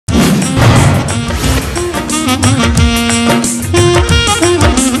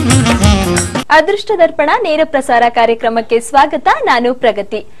ಅದೃಷ್ಟ ದರ್ಪಣ ನೇರ ಪ್ರಸಾರ ಕಾರ್ಯಕ್ರಮಕ್ಕೆ ಸ್ವಾಗತ. ನಾನು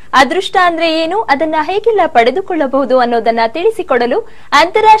ಪ್ರಗತಿ. ಅದೃಷ್ಟ ಅಂದ್ರೆ ಏನು, ಅದನ್ನ ಹೇಗೆಲ್ಲ ಪಡೆದುಕೊಳ್ಳಬಹುದು ಅನ್ನೋದನ್ನ ತಿಳಿಸಿಕೊಡಲು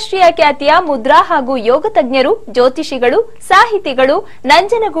ಅಂತಾರಾಷ್ಟ್ರೀಯ ಖ್ಯಾತಿಯ ಮುದ್ರಾ ಹಾಗೂ ಯೋಗ ತಜ್ಞರು, ಜ್ಯೋತಿಷಿಗಳು, ಸಾಹಿತಿಗಳು,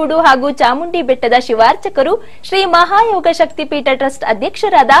 ನಂಜನಗೂಡು ಹಾಗೂ ಚಾಮುಂಡಿ ಬೆಟ್ಟದ ಶಿವಾರ್ಚಕರು, ಶ್ರೀ ಮಹಾಯೋಗ ಶಕ್ತಿ ಪೀಠ ಟ್ರಸ್ಟ್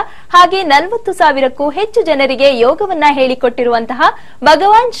ಅಧ್ಯಕ್ಷರಾದ ಹಾಗೆ 40,000ಕ್ಕೂ ಹೆಚ್ಚು ಜನರಿಗೆ ಯೋಗವನ್ನ ಹೇಳಿಕೊಟ್ಟಿರುವಂತಹ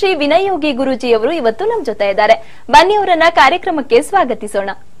ಭಗವಾನ್ ಶ್ರೀ ವಿನಯೋಗಿ ಗುರುಜಿಯವರು ಇವತ್ತು ನಮ್ಮ ಜೊತೆ ಇದ್ದಾರೆ. ಬನ್ನಿ ಅವರನ್ನ ಕಾರ್ಯಕ್ರಮಕ್ಕೆ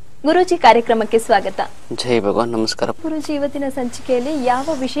ಸ್ವಾಗತಿಸೋಣ. ಗುರುಜಿ, ಕಾರ್ಯಕ್ರಮಕ್ಕೆ ಸ್ವಾಗತ. ಜೈ ಭಗವಾನ್. ನಮಸ್ಕಾರ ಗುರುಜಿ. ಇವತ್ತಿನ ಸಂಚಿಕೆಯಲ್ಲಿ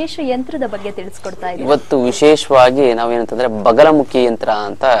ಯಾವ ವಿಶೇಷ ಯಂತ್ರದ ಬಗ್ಗೆ ತಿಳಿಸ್ಕೊಡ್ತಾ ಇದ್ದೀವಿ? ಇವತ್ತು ವಿಶೇಷವಾಗಿ ನಾವೇನಂತಂದ್ರೆ ಬಗಲಮುಖಿ ಯಂತ್ರ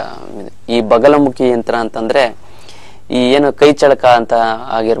ಅಂತ. ಈ ಬಗಲಮುಖಿ ಯಂತ್ರ ಅಂತಂದ್ರೆ ಈ ಏನು ಕೈ ಚಳಕ ಅಂತ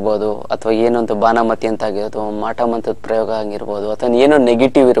ಆಗಿರ್ಬೋದು, ಅಥವಾ ಏನೊಂದು ಬಾನಮತಿ ಅಂತ ಆಗಿರ್ಬೋದು, ಮಾಟ ಮಂತ್ರದ ಪ್ರಯೋಗ ಆಗಿರ್ಬೋದು, ಅಥವಾ ಏನೋ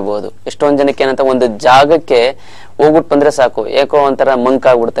ನೆಗೆಟಿವ್ ಇರ್ಬೋದು. ಎಷ್ಟೊಂದ್ ಜನಕ್ಕೆ ಏನಂತ ಒಂದು ಜಾಗಕ್ಕೆ ಹೋಗ್ಬಿಟ್ಟು ಬಂದ್ರೆ ಸಾಕು, ಏಕೋ ಒಂಥರ ಮಂಕ್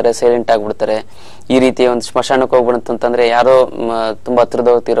ಆಗ್ಬಿಡ್ತಾರೆ, ಸೈಲೆಂಟ್ ಆಗ್ಬಿಡ್ತಾರೆ. ಈ ರೀತಿ ಒಂದು ಸ್ಮಶಾನಕ್ಕೆ ಹೋಗ್ಬಿಡುತ್ತಂತಂದ್ರೆ ಯಾರೋ ತುಂಬಾ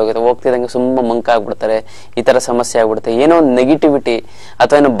ಹತ್ರದ ಹೋಗ್ತಿದಂಗೆ ಸುಮ್ಮ ಮಂಕ್ ಆಗ್ಬಿಡ್ತಾರೆ. ಈ ತರ ಸಮಸ್ಯೆ ಆಗ್ಬಿಡುತ್ತೆ. ಏನೋ ಒಂದು ನೆಗೆಟಿವಿಟಿ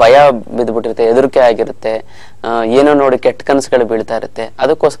ಅಥವಾ ಏನೋ ಭಯ ಬಿದ್ದ್ಬಿಟ್ಟಿರುತ್ತೆ, ಹೆದರಿಕೆ ಆಗಿರುತ್ತೆ, ಏನೋ ನೋಡಿ ಕೆಟ್ಟ ಕನಸುಗಳು ಬೀಳ್ತಾ ಇರುತ್ತೆ.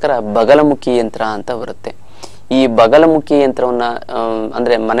 ಅದಕ್ಕೋಸ್ಕರ ಬಗಲಮುಖಿ ಯಂತ್ರ ಅಂತ ಬರುತ್ತೆ. ಈ ಬಗಲಮುಖಿ ಯಂತ್ರವನ್ನ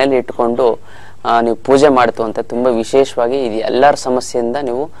ಅಂದ್ರೆ ಮನೇಲಿ ಇಟ್ಕೊಂಡು ನೀವು ಪೂಜೆ ಮಾಡ್ತು ಅಂತ ತುಂಬಾ ವಿಶೇಷವಾಗಿ ಇದು ಎಲ್ಲರ ಸಮಸ್ಯೆಯಿಂದ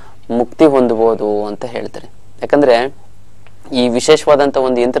ನೀವು ಮುಕ್ತಿ ಹೊಂದಬಹುದು ಅಂತ ಹೇಳ್ತಾರೆ. ಯಾಕಂದ್ರೆ ಈ ವಿಶೇಷವಾದಂತ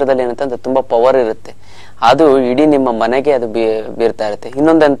ಒಂದು ಯಂತ್ರದಲ್ಲಿ ಏನಂತಂದ್ರೆ ತುಂಬಾ ಪವರ್ ಇರುತ್ತೆ. ಅದು ಇಡೀ ನಿಮ್ಮ ಮನೆಗೆ ಅದು ಬೀರ್ತಾ ಇರುತ್ತೆ.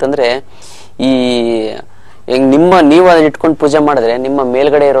 ಇನ್ನೊಂದಂತಂದ್ರೆ ಈ ನೀವು ಅದನ್ನ ಇಟ್ಕೊಂಡು ಪೂಜೆ ಮಾಡಿದ್ರೆ ನಿಮ್ಮ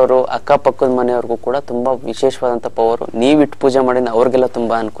ಮೇಲ್ಗಡೆ ಇರೋರು, ಅಕ್ಕಪಕ್ಕದ ಮನೆಯವ್ರಿಗೂ ಕೂಡ ತುಂಬಾ ವಿಶೇಷವಾದಂತ ಪವರ್. ನೀವಿಟ್ಟು ಪೂಜೆ ಮಾಡಿದ್ರೆ ಅವ್ರಿಗೆಲ್ಲ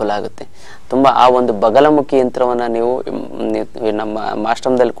ತುಂಬಾ ಅನುಕೂಲ ಆಗುತ್ತೆ. ತುಂಬಾ ಆ ಒಂದು ಬಗಲಮುಖಿ ಯಂತ್ರವನ್ನ ನೀವು ನಮ್ಮ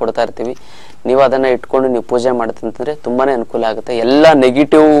ಆಶ್ರಮದಲ್ಲಿ ಕೊಡ್ತಾ ಇರ್ತೀವಿ. ನೀವು ಅದನ್ನ ಇಟ್ಕೊಂಡು ನೀವು ಪೂಜೆ ಮಾಡ್ತಂತಂದ್ರೆ ತುಂಬಾನೇ ಅನುಕೂಲ ಆಗುತ್ತೆ. ಎಲ್ಲಾ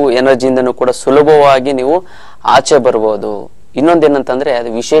ನೆಗೆಟಿವ್ ಎನರ್ಜಿಯಿಂದನೂ ಕೂಡ ಸುಲಭವಾಗಿ ನೀವು ಆಚೆ ಬರ್ಬೋದು. ಇನ್ನೊಂದೇನಂತಂದ್ರೆ ಅದು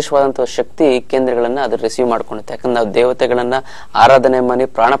ವಿಶೇಷವಾದಂತಹ ಶಕ್ತಿ ಕೇಂದ್ರಗಳನ್ನ ಅದು ರಿಸೀವ್ ಮಾಡ್ಕೊಳುತ್ತೆ. ಯಾಕಂದ್ರೆ ನಾವು ದೇವತೆಗಳನ್ನ ಆರಾಧನೆ ಮಾಡಿ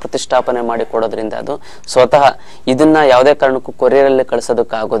ಪ್ರಾಣ ಪ್ರತಿಷ್ಠಾಪನೆ ಮಾಡಿ ಕೊಡೋದ್ರಿಂದ ಅದು ಸ್ವತಃ ಇದನ್ನ ಯಾವುದೇ ಕಾರಣಕ್ಕೂ ಕೊರಿಯರಲ್ಲಿ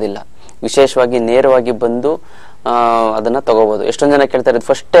ಕಳ್ಸೋದಕ್ಕೆ ಆಗೋದಿಲ್ಲ. ವಿಶೇಷವಾಗಿ ನೇರವಾಗಿ ಬಂದು ಅದನ್ನ ತಗೋಬಹುದು. ಎಷ್ಟೊಂದ್ ಜನ ಕೇಳ್ತಾರೆ,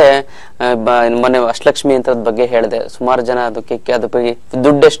 ಫಸ್ಟೇ ಮೊನ್ನೆ ಅಷ್ಟಲಕ್ಷ್ಮಿ ಯಂತ್ರದ ಬಗ್ಗೆ ಹೇಳಿದೆ. ಸುಮಾರು ಜನ ಅದಕ್ಕೆ ಅದ್ರ ಬಗ್ಗೆ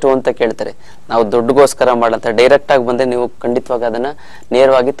ದುಡ್ಡೆಷ್ಟು ಅಂತ ಕೇಳ್ತಾರೆ. ನಾವು ದುಡ್ಡುಗೋಸ್ಕರ ಮಾಡಂತ ಡೈರೆಕ್ಟ್ ಆಗಿ ಬಂದ್ರೆ ನೀವು ಖಂಡಿತವಾಗಿ ಅದನ್ನ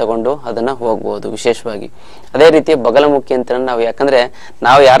ನೇರವಾಗಿ ತಗೊಂಡು ಅದನ್ನ ಹೋಗ್ಬಹುದು. ವಿಶೇಷವಾಗಿ ಅದೇ ರೀತಿ ಬಗಲಮುಖಿ ಯಂತ್ರ ನಾವು, ಯಾಕಂದ್ರೆ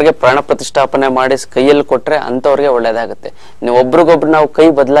ನಾವು ಯಾರಿಗೆ ಪ್ರಾಣ ಪ್ರತಿಷ್ಠಾಪನೆ ಮಾಡಿ ಕೈಯಲ್ಲಿ ಕೊಟ್ರೆ ಅಂತವ್ರಿಗೆ ಒಳ್ಳೇದಾಗುತ್ತೆ. ನೀವು ಒಬ್ರಿಗೊಬ್ರು ನಾವು ಕೈ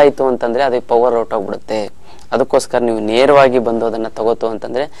ಬದಲಾಯಿತು ಅಂತಂದ್ರೆ ಅದಕ್ಕೆ ಪವರ್ ಔಟ್ ಆಗ್ಬಿಡುತ್ತೆ. ಅದಕ್ಕೋಸ್ಕರ ನೀವು ನೇರವಾಗಿ ಬಂದು ಅದನ್ನ ತಗೋತು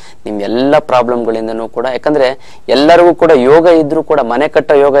ಅಂತಂದ್ರೆ ನಿಮ್ ಎಲ್ಲಾ ಪ್ರಾಬ್ಲಮ್ಗಳಿಂದನೂ ಕೂಡ, ಯಾಕಂದ್ರೆ ಎಲ್ಲರಿಗೂ ಕೂಡ ಯೋಗ ಇದ್ರೂ ಕೂಡ ಮನೆ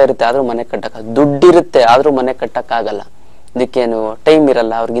ಕಟ್ಟೋ ಯೋಗ ಇರುತ್ತೆ, ಆದ್ರೂ ಮನೆ ಕಟ್ಟಕ್ ದುಡ್ಡಿರುತ್ತೆ, ಆದ್ರೂ ಮನೆ ಕಟ್ಟಕ್ ಆಗಲ್ಲ. ಇದಕ್ಕೇನು ಟೈಮ್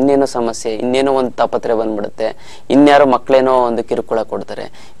ಇರಲ್ಲ, ಅವ್ರಿಗೆ ಇನ್ನೇನೋ ಸಮಸ್ಯೆ, ಇನ್ನೇನೋ ಒಂದು ತಾಪತ್ರೆ ಬಂದ್ಬಿಡುತ್ತೆ, ಇನ್ಯಾರೋ ಮಕ್ಳೇನೋ ಒಂದು ಕಿರುಕುಳ ಕೊಡ್ತಾರೆ,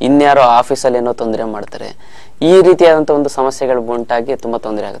 ಇನ್ಯಾರೋ ಆಫೀಸಲ್ಲಿ ಏನೋ ತೊಂದರೆ ಮಾಡ್ತಾರೆ. ಈ ರೀತಿಯಾದಂತ ಒಂದು ಸಮಸ್ಯೆಗಳು ಉಂಟಾಗಿ ತುಂಬಾ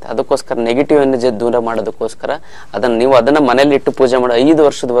ತೊಂದರೆ ಆಗುತ್ತೆ. ಅದಕ್ಕೋಸ್ಕರ ನೆಗೆಟಿವ್ ಎನರ್ಜಿ ದೂರ ಮಾಡೋದಕ್ಕೋಸ್ಕರ ಅದನ್ನ ಮನೇಲಿ ಇಟ್ಟು ಪೂಜೆ ಮಾಡೋ 5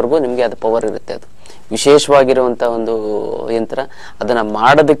 ವರ್ಷದವರೆಗೂ ನಿಮ್ಗೆ ಅದು ಪವರ್ ಇರುತ್ತೆ. ಅದು ವಿಶೇಷವಾಗಿರುವಂತ ಒಂದು ಯಂತ್ರ. ಅದನ್ನ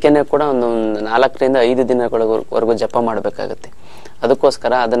ಮಾಡೋದಕ್ಕೇನೆ ಕೂಡ ಒಂದು 4 ರಿಂದ 5 ದಿನಗಳವರೆಗೂ ಜಪ ಮಾಡ್ಬೇಕಾಗತ್ತೆ.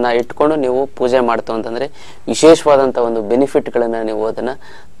 ಅದಕ್ಕೋಸ್ಕರ ಅದನ್ನ ಇಟ್ಕೊಂಡು ನೀವು ಪೂಜೆ ಮಾಡ್ತು ಅಂತಂದ್ರೆ ವಿಶೇಷವಾದಂತ ಒಂದು ಬೆನಿಫಿಟ್ ಗಳನ್ನ ನೀವು ಅದನ್ನ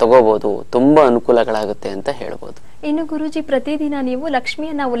ತಗೋಬಹುದು. ತುಂಬಾ ಅನುಕೂಲಗಳಾಗುತ್ತೆ ಅಂತ ಹೇಳ್ಬೋದು. ಇನ್ನು ಗುರುಜಿ, ಪ್ರತಿದಿನ ನೀವು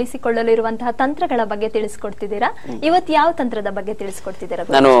ಲಕ್ಷ್ಮಿಯನ್ನ ಒಲಿಸಿಕೊಳ್ಳಲು ಇರುವಂತಹ ತಂತ್ರಗಳ ಬಗ್ಗೆ ತಿಳಿಸ್ಕೊಡ್ತಿದ್ದೀರಾ. ಇವತ್ತು ಯಾವ ತಂತ್ರದ ಬಗ್ಗೆ ತಿಳಿಸ್ಕೊಡ್ತಿದ್ದೀರಾ?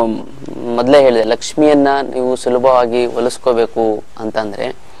 ನಾನು ಮೊದಲೇ ಹೇಳಿದೆ, ಲಕ್ಷ್ಮಿಯನ್ನ ನೀವು ಸುಲಭವಾಗಿ ಒಲಿಸ್ಕೋಬೇಕು ಅಂತಂದ್ರೆ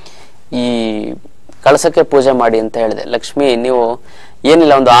ಈ ಕಳಸಕ್ಕೆ ಪೂಜೆ ಮಾಡಿ ಅಂತ ಹೇಳಿದೆ. ಲಕ್ಷ್ಮಿ ನೀವು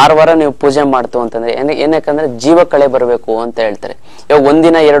ಏನಿಲ್ಲ, ಒಂದು 6 ವಾರ ನೀವು ಪೂಜೆ ಮಾಡ್ತು ಅಂತಂದ್ರೆ ಏನಕ್ಕಂದ್ರೆ ಜೀವ ಕಳೆ ಬರಬೇಕು ಅಂತ ಹೇಳ್ತಾರೆ. ಇವಾಗ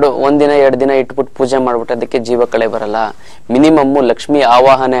ಒಂದಿನ ಎರಡು ದಿನ ಇಟ್ಬಿಟ್ಟು ಪೂಜೆ ಮಾಡ್ಬಿಟ್ಟು ಅದಕ್ಕೆ ಜೀವ ಕಳೆ ಬರಲ್ಲ. ಮಿನಿಮಮ್ ಲಕ್ಷ್ಮಿ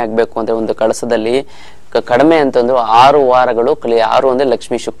ಆವಾಹನೆ ಆಗ್ಬೇಕು ಅಂದ್ರೆ ಒಂದು ಕಳಸದಲ್ಲಿ ಕಡಿಮೆ ಅಂತಂದ್ರು 6 ವಾರಗಳು 6 ಅಂದ್ರೆ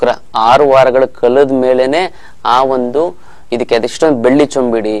ಲಕ್ಷ್ಮಿ ಶುಕ್ರ 6 ವಾರಗಳು ಕಳೆದ ಮೇಲೆನೆ ಆ ಒಂದು ಇದಕ್ಕೆ ಅದೆಷ್ಟೊಂದು ಬೆಳ್ಳಿ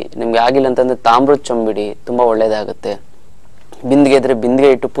ಚೊಂಬಿಡಿ, ನಿಮ್ಗೆ ಆಗಿಲ್ಲ ಅಂತಂದ್ರೆ ತಾಮ್ರದ ಚೊಂಬಿಡಿ, ತುಂಬಾ ಒಳ್ಳೇದಾಗುತ್ತೆ. ಬಿಂದಿಗೆ ಇದ್ರೆ ಬಿಂದಿಗೆ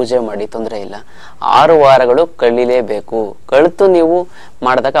ಇಟ್ಟು ಪೂಜೆ ಮಾಡಿ, ತೊಂದರೆ ಇಲ್ಲ. 6 ವಾರಗಳು ಕಳಿಲೇಬೇಕು. ಕಳಿತು ನೀವು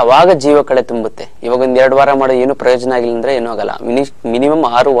ಮಾಡಿದಾಗ ಅವಾಗ ಜೀವ ಕಳೆ ತುಂಬುತ್ತೆ. ಇವಾಗ 1-2 ವಾರ ಮಾಡೋ ಏನು ಪ್ರಯೋಜನ ಆಗಿಲ್ಲ ಅಂದ್ರೆ ಏನೂ ಆಗಲ್ಲ. ಮಿನಿಮಮ್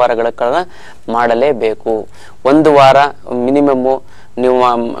 6 ವಾರಗಳ ಕಾಲ ಮಾಡಲೇಬೇಕು. 1 ವಾರ ಮಿನಿಮಮ್ ನೀವು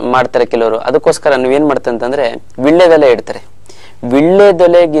ಮಾಡ್ತಾರೆ ಕೆಲವರು. ಅದಕ್ಕೋಸ್ಕರ ನೀವೇನ್ ಮಾಡ್ತಾರೆ ಅಂತಂದ್ರೆ ವಿಳ್ಳೆದೆಲೆ ಇಡ್ತಾರೆ.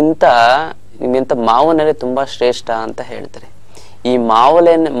 ವಿಳ್ಳೆದೆಲೆಗಿಂತ ನಿಮ್ಗೆಂತ ಮಾವಿನೆಲೆ ತುಂಬಾ ಶ್ರೇಷ್ಠ ಅಂತ ಹೇಳ್ತಾರೆ. ಈ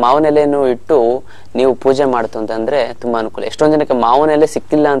ಮಾವಿನೆಲೆಯನ್ನು ಇಟ್ಟು ನೀವು ಪೂಜೆ ಮಾಡ್ತು ಅಂತಂದ್ರೆ ತುಂಬಾ ಅನುಕೂಲ. ಎಷ್ಟೊಂದ್ ಜನಕ್ಕೆ ಮಾವಿನೆಲೆ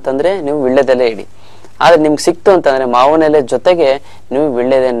ಸಿಕ್ಕಿಲ್ಲ ಅಂತಂದ್ರೆ ನೀವು ವಿಳ್ಳೆದೆಲೆ ಇಡಿ. ಆದ್ರೆ ನಿಮ್ಗೆ ಸಿಕ್ತು ಅಂತಂದ್ರೆ ಮಾವಿನೆಲೆ ಜೊತೆಗೆ ನೀವು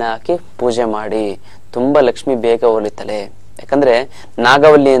ವಿಳ್ಳೆದೆಲೆನ ಹಾಕಿ ಪೂಜೆ ಮಾಡಿ. ತುಂಬಾ ಲಕ್ಷ್ಮಿ ಬೇಗ ಒಲಿತಾಳೆ. ಯಾಕಂದ್ರೆ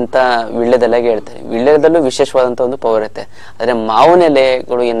ನಾಗವಲ್ಲಿ ಅಂತ ವಿಳ್ಳೆದೆಲೆಗೆ ಹೇಳ್ತಾರೆ. ವಿಳ್ಳೆದಲ್ಲೂ ವಿಶೇಷವಾದಂತ ಒಂದು ಪವರ್ ಇರುತ್ತೆ. ಆದ್ರೆ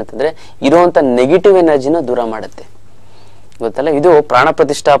ಮಾವಿನೆಲೆಗಳು ಏನಂತಂದ್ರೆ ಇರುವಂತ ನೆಗೆಟಿವ್ ಎನರ್ಜಿನ ದೂರ ಮಾಡುತ್ತೆ. ಗೊತ್ತಲ್ಲ, ಇದು ಪ್ರಾಣ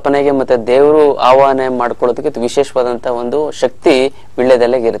ಪ್ರತಿಷ್ಠಾಪನೆಗೆ ಮತ್ತೆ ದೇವರು ಆವಾಹನೆ ಮಾಡ್ಕೊಳ್ಳೋದಕ್ಕೆ ವಿಶೇಷವಾದಂತ ಒಂದು ಶಕ್ತಿ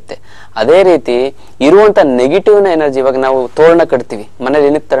ವಿಳ್ಳೆದೆಲೆಗೆ ಇರುತ್ತೆ. ಅದೇ ರೀತಿ ಇರುವಂತ ನೆಗೆಟಿವ್ ಎನರ್ಜಿ, ಇವಾಗ ನಾವು ತೋರಣ ಕಟ್ತೀವಿ ಮನೇಲಿ,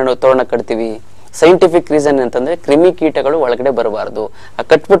 ಏನಕ್ಕೆ ತೋರಣ ಕಟ್ತೀವಿ? ಸೈಂಟಿಫಿಕ್ ರೀಸನ್ ಅಂತಂದ್ರೆ ಕ್ರಿಮಿಕೀಟಗಳು ಒಳಗಡೆ ಬರಬಾರ್ದು. ಆ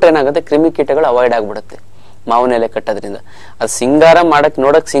ಕಟ್ಬಿಟ್ರೆ ಏನಾಗುತ್ತೆ, ಕ್ರಿಮಿಕೀಟಗಳು ಅವಾಯ್ಡ್ ಆಗ್ಬಿಡುತ್ತೆ ಮಾವಿನ ಎಲೆ ಕಟ್ಟೋದ್ರಿಂದ. ಅದು ಸಿಂಗಾರ ಮಾಡಕ್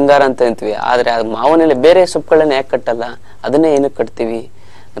ನೋಡಕ್ ಸಿಂಗಾರ ಅಂತ ಅಂತೀವಿ, ಆದ್ರೆ ಅದು ಮಾವಿನ ಎಲೆ ಬೇರೆ ಸೊಪ್ಪುಗಳನ್ನ ಯಾಕೆ ಕಟ್ಟಲ್ಲ? ಅದನ್ನೇ ಏನಕ್ಕೆ ಕಟ್ತೀವಿ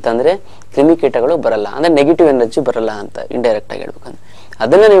ಅಂತಂದ್ರೆ ಕ್ರಿಮಿಕೀಟಗಳು ಬರಲ್ಲ, ಅಂದ್ರೆ ನೆಗೆಟಿವ್ ಎನರ್ಜಿ ಬರಲ್ಲ ಅಂತ ಇಂಡೈರೆಕ್ಟ್ ಆಗಿ ಹೇಳ್ಬೇಕಂದ್ರೆ.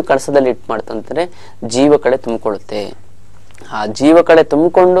 ಅದನ್ನ ನೀವು ಕಳಸದಲ್ಲಿ ಇಟ್ಟು ಮಾಡ್ತಂದ್ರೆ ಜೀವ ಕಡೆ ತುಂಬಿಕೊಳ್ಳುತ್ತೆ. ಆ ಜೀವ ಕಡೆ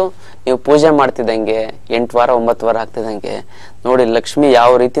ತುಂಬಿಕೊಂಡು ನೀವು ಪೂಜೆ ಮಾಡ್ತಿದ್ದಂಗೆ 8 ವಾರ 9 ವಾರ ಆಗ್ತಿದ್ದಂಗೆ ನೋಡಿ ಲಕ್ಷ್ಮಿ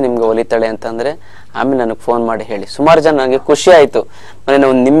ಯಾವ ರೀತಿ ನಿಮ್ಗೆ ಒಲಿತಾಳೆ ಅಂತಂದ್ರೆ ಆಮೇಲೆ ನನಗೆ ಫೋನ್ ಮಾಡಿ ಹೇಳಿ. ಸುಮಾರು ಜನ ನನಗೆ ಖುಷಿ ಆಯ್ತು. ಮೊನ್ನೆ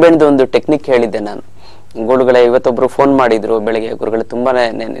ಒಂದು ನಿಂಬೆಣ್ಣದು ಒಂದು ಟೆಕ್ನಿಕ್ ಹೇಳಿದ್ದೆ ನಾನು. ಗುರುಗಳೇ ಇವತ್ತೊಬ್ರು ಫೋನ್ ಮಾಡಿದ್ರು ಬೆಳಿಗ್ಗೆ, ಗುರುಗಳು ತುಂಬಾನೇ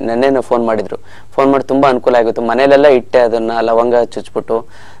ನೆನ್ನೆನೂ ಫೋನ್ ಮಾಡಿದ್ರು. ಫೋನ್ ಮಾಡಿ ತುಂಬಾ ಅನುಕೂಲ ಆಗಿತ್ತು. ಮನೇಲೆಲ್ಲ ಇಟ್ಟೆ ಅದನ್ನ ಲವಂಗ ಚುಚ್ಬಿಟ್ಟು.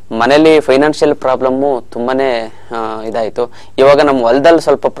 ಮನೇಲಿ ಫೈನಾನ್ಷಿಯಲ್ ಪ್ರಾಬ್ಲಮ್ಮು ತುಂಬಾನೇ ಇದಾಯ್ತು. ಇವಾಗ ನಮ್ಮ ಹೊಲದಲ್ಲಿ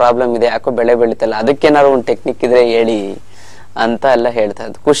ಸ್ವಲ್ಪ ಪ್ರಾಬ್ಲಮ್ ಇದೆ, ಯಾಕೋ ಬೆಳೆ ಬೆಳಿತಲ್ಲ, ಅದಕ್ಕೇನಾದ್ರು ಒಂದು ಟೆಕ್ನಿಕ್ ಇದ್ರೆ ಹೇಳಿ ಅಂತ ಎಲ್ಲ ಹೇಳ್ತಾ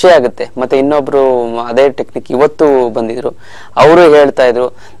ಇದ್ರು. ಖುಷಿ ಆಗುತ್ತೆ. ಮತ್ತೆ ಇನ್ನೊಬ್ರು ಅದೇ ಟೆಕ್ನಿಕ್ ಇವತ್ತು ಬಂದಿದ್ರು, ಅವರು ಹೇಳ್ತಾ ಇದ್ರು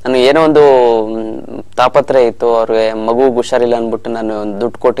ನಾನು ಏನೋ ಒಂದು ತಾಪತ್ರೆ ಇತ್ತು, ಅವ್ರಿಗೆ ಮಗುಗೆ ಹುಷಾರಿಲ್ಲ ಅನ್ಬಿಟ್ಟು ನಾನು ಒಂದು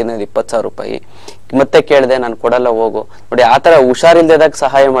ದುಡ್ಡು ಕೊಟ್ಟಿದ್ದೆ 20,000 ರೂಪಾಯಿ. ಮತ್ತೆ ಕೇಳಿದೆ, ನಾನು ಕೊಡಲ್ಲ ಹೋಗು. ನೋಡಿ ಆತರ ಹುಷಾರಿಲ್ದಾಗ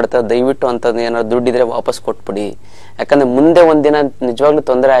ಸಹಾಯ ಮಾಡ್ತಾರೆ. ದಯವಿಟ್ಟು ಅಂತದ್ ಏನಾದ್ರು ದುಡ್ಡಿದ್ರೆ ವಾಪಸ್ ಕೊಟ್ಬಿಡಿ. ಯಾಕಂದ್ರೆ ಮುಂದೆ ಒಂದಿನ ನಿಜವಾಗ್ಲೂ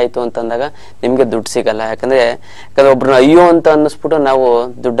ತೊಂದರೆ ಆಯ್ತು ಅಂತಂದಾಗ ನಿಮ್ಗೆ ದುಡ್ಡು ಸಿಗಲ್ಲ. ಯಾಕಂದ್ರೆ ಒಬ್ರನ್ನ ಅಯ್ಯೋ ಅಂತ ಅನ್ನಿಸ್ಬಿಟ್ಟು ನಾವು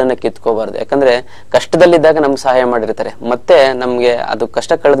ದುಡ್ಡನ್ನ ಕಿತ್ಕೋಬಾರ್ದು. ಯಾಕಂದ್ರೆ ಕಷ್ಟದಲ್ಲಿದ್ದಾಗ ನಮ್ಗೆ ಸಹಾಯ ಮಾಡಿರ್ತಾರೆ, ಮತ್ತೆ ನಮ್ಗೆ ಅದು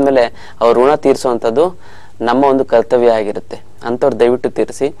ಕಷ್ಟ ಕಳೆದ್ಮೇಲೆ ಅವ್ರ ಋಣ ತೀರ್ಸುವಂಥದ್ದು ನಮ್ಮ ಒಂದು ಕರ್ತವ್ಯ ಆಗಿರುತ್ತೆ. ಅಂತವ್ರು ದಯವಿಟ್ಟು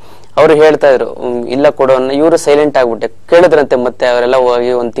ತೀರಿಸಿ. ಅವ್ರು ಹೇಳ್ತಾ ಇದ್ರು ಇಲ್ಲ ಕೊಡೋ, ಇವರು ಸೈಲೆಂಟ್ ಆಗ್ಬಿಟ್ಟೆ. ಕೇಳಿದ್ರಂತೆ, ಮತ್ತೆ ಅವರೆಲ್ಲ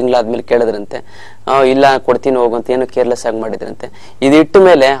ಹೋಗಿ 1 ತಿಂಗಳಾದ್ಮೇಲೆ ಕೇಳಿದ್ರಂತೆ, ಇಲ್ಲ ಕೊಡ್ತೀನಿ ಹೋಗುವಂತ, ಏನು ಕೇರ್ಲೆಸ್ ಆಗಿ ಮಾಡಿದ್ರಂತೆ. ಇದಿಟ್ಟ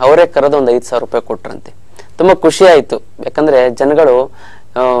ಮೇಲೆ ಅವರೇ ಕರೆದು ಒಂದು 5,000 ರೂಪಾಯಿ ಕೊಟ್ರಂತೆ. ತುಂಬಾ ಖುಷಿ ಆಯ್ತು. ಯಾಕಂದ್ರೆ ಜನಗಳು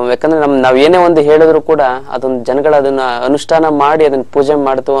ಯಾಕಂದ್ರೆ ನಾವ್ ಏನೇ ಒಂದು ಹೇಳಿದ್ರು ಕೂಡ ಅದೊಂದು ಜನಗಳು ಅದನ್ನ ಅನುಷ್ಠಾನ ಮಾಡಿ ಅದನ್ನ ಪೂಜೆ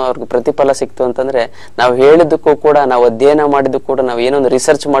ಮಾಡ್ತು, ಅವ್ರಿಗೆ ಪ್ರತಿಫಲ ಸಿಕ್ತು ಅಂತಂದ್ರೆ ನಾವು ಹೇಳಿದ್ದಕ್ಕೂ ಕೂಡ, ನಾವು ಅಧ್ಯಯನ ಮಾಡಿದ್ದಕ್ಕೂ ಕೂಡ, ನಾವು ಏನೊಂದು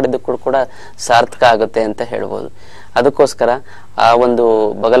ರಿಸರ್ಚ್ ಮಾಡಿದ್ದಕ್ಕೂ ಕೂಡ ಸಾರ್ಥಕ ಆಗುತ್ತೆ ಅಂತ ಹೇಳ್ಬೋದು. ಅದಕ್ಕೋಸ್ಕರ ಆ ಒಂದು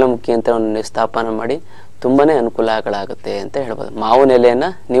ಬಗಲಮುಖಿ ಅಂತ ಒಂದು ಸ್ಥಾಪನೆ ಮಾಡಿ ತುಂಬಾನೇ ಅನುಕೂಲಗಳಾಗುತ್ತೆ ಅಂತ ಹೇಳ್ಬೋದು. ಮಾವಿನ ಎಲೆಯನ್ನ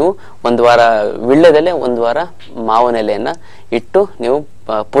ನೀವು 1 ವಾರ, ವಿಳ್ಯದೆಲೆ 1 ವಾರ ಮಾವಿನ ಎಲೆಯನ್ನ ಇಟ್ಟು ನೀವು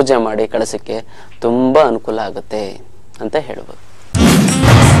ಪೂಜೆ ಮಾಡಿ ಕಳಸಕ್ಕೆ ತುಂಬಾ ಅನುಕೂಲ ಆಗುತ್ತೆ ಅಂತ ಹೇಳ್ಬೋದು.